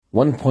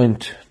One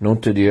point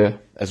noted here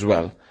as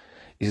well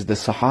is the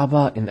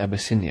Sahaba in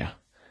Abyssinia.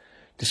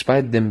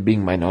 Despite them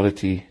being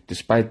minority,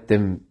 despite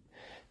them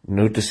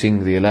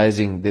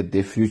realizing that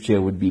their future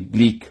would be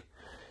bleak,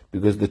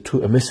 because the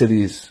two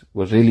emissaries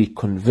were really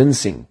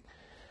convincing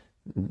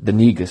the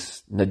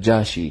Negus,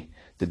 Najashi,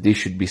 that they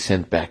should be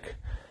sent back.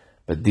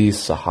 But these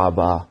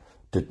Sahaba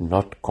did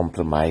not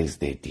compromise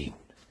their deen.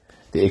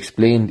 They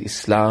explained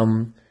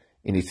Islam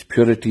in its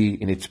purity,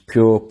 in its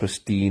pure,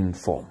 pristine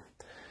form.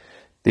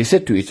 They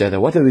said to each other,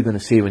 what are we going to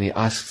say when he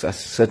asks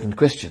us certain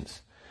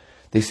questions?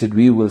 They said,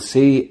 we will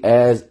say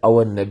as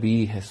our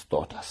Nabi has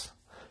taught us.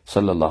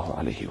 Sallallahu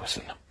Alaihi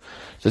Wasallam.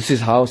 So this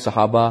is how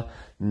Sahaba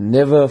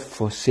never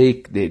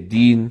forsake their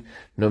deen,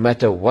 no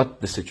matter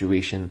what the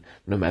situation,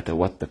 no matter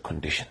what the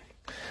condition.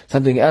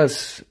 Something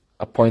else,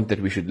 a point that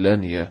we should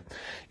learn here,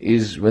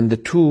 is when the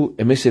two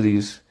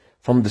emissaries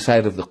from the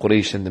side of the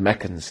Quraysh and the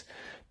Meccans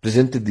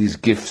presented these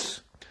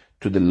gifts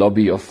to the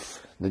lobby of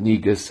the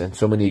Negus, and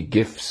so many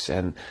gifts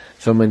and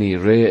so many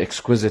rare,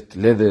 exquisite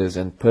leathers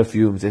and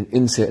perfumes and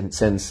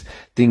incense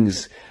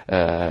things,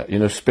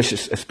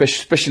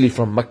 especially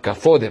from Mecca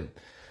for them.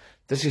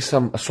 This is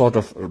a sort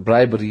of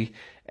bribery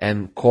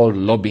and called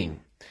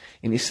lobbying.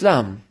 In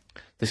Islam,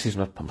 this is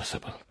not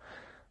permissible.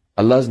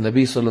 Allah's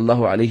Nabi sallallahu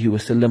alaihi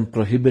wasallam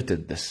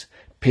prohibited this,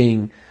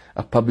 paying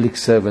a public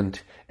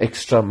servant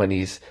extra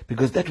monies,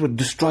 because that would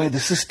destroy the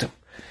system.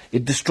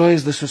 It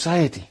destroys the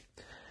society.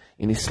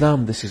 In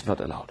Islam, this is not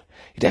allowed.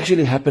 It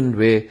actually happened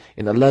where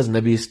in Allah's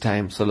Nabi's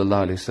time,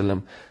 sallallahu alaihi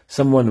wasallam,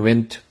 someone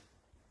went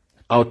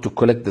out to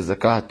collect the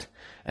zakat,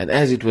 and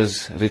as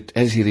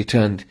he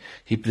returned,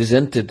 he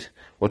presented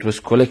what was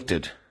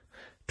collected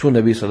to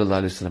Nabi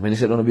sallallahu alaihi wasallam, and he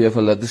said, "O Nabi of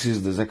Allah, this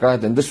is the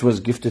zakat, and this was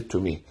gifted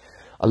to me."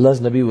 Allah's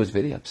Nabi was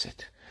very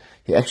upset.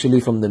 He actually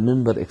from the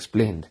minbar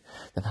explained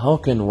that how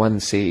can one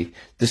say,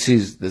 this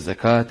is the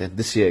zakat and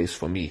this here is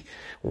for me?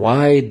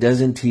 Why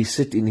doesn't he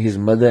sit in his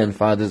mother and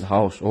father's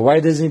house? Or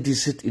why doesn't he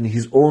sit in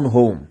his own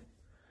home?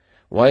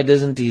 Why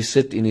doesn't he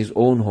sit in his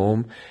own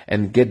home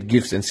and get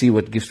gifts and see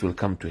what gifts will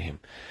come to him?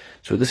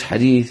 So this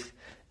hadith,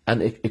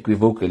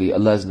 unequivocally,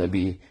 Allah's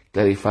Nabi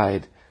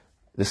clarified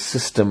the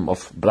system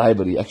of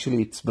bribery.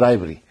 Actually, it's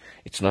bribery.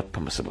 It's not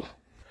permissible.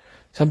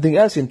 Something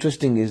else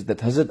interesting is that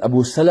Hazrat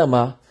Abu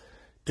Salama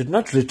did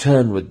not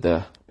return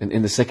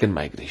in the second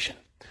migration.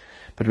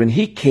 But when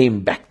he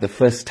came back the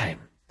first time,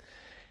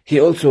 he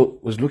also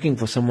was looking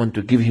for someone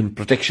to give him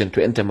protection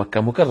to enter Makkah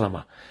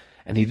Mukarramah.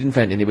 And he didn't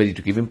find anybody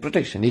to give him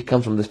protection. He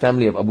comes from the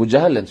family of Abu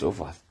Jahl and so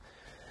forth.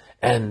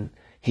 And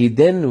he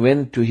then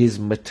went to his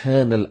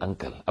maternal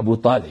uncle,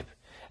 Abu Talib,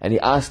 and he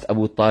asked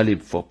Abu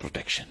Talib for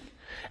protection.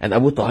 And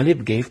Abu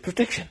Talib gave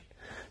protection.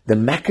 The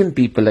Meccan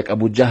people like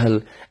Abu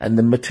Jahl and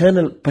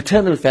the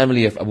paternal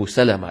family of Abu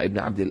Salama ibn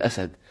Abdul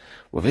Asad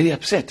were very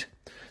upset.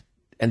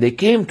 And they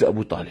came to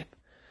Abu Talib,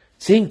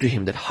 saying to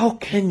him that, how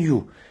can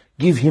you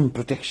give him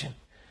protection?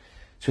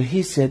 So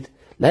he said,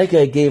 like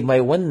I gave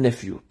my one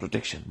nephew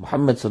protection,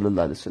 Muhammad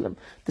sallallahu alaihi wasallam,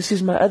 this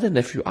is my other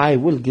nephew, I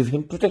will give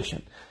him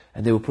protection.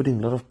 And they were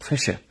putting a lot of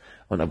pressure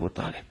on Abu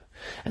Talib.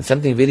 And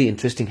something very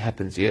interesting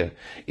happens here,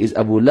 is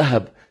Abu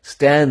Lahab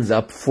stands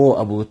up for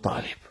Abu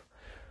Talib.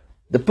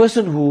 The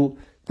person who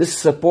this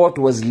support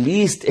was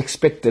least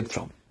expected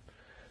from.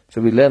 So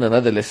we learn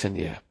another lesson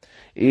here,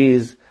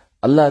 is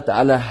Allah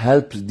Ta'ala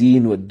helps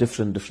deen with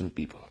different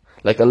people.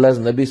 Like Allah's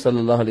Nabi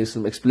sallallahu alayhi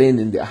wa sallam explained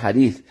in the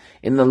ahadith,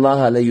 Inna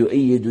Allah la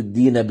yu'ayyidu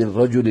ad-deena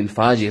bil-rajul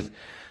al-fajir.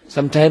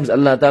 Sometimes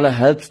Allah Ta'ala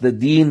helps the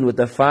deen with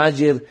a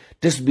fajir,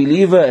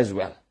 disbeliever as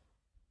well.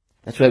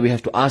 That's why we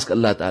have to ask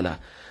Allah Ta'ala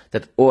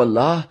that, oh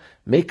Allah,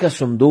 make us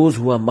from those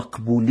who are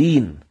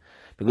maqbooleen.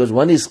 Because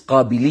one is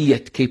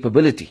qabiliyat,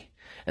 capability,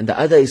 and the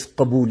other is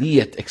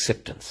qabuliyat,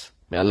 acceptance.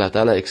 May Allah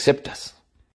Ta'ala accept us.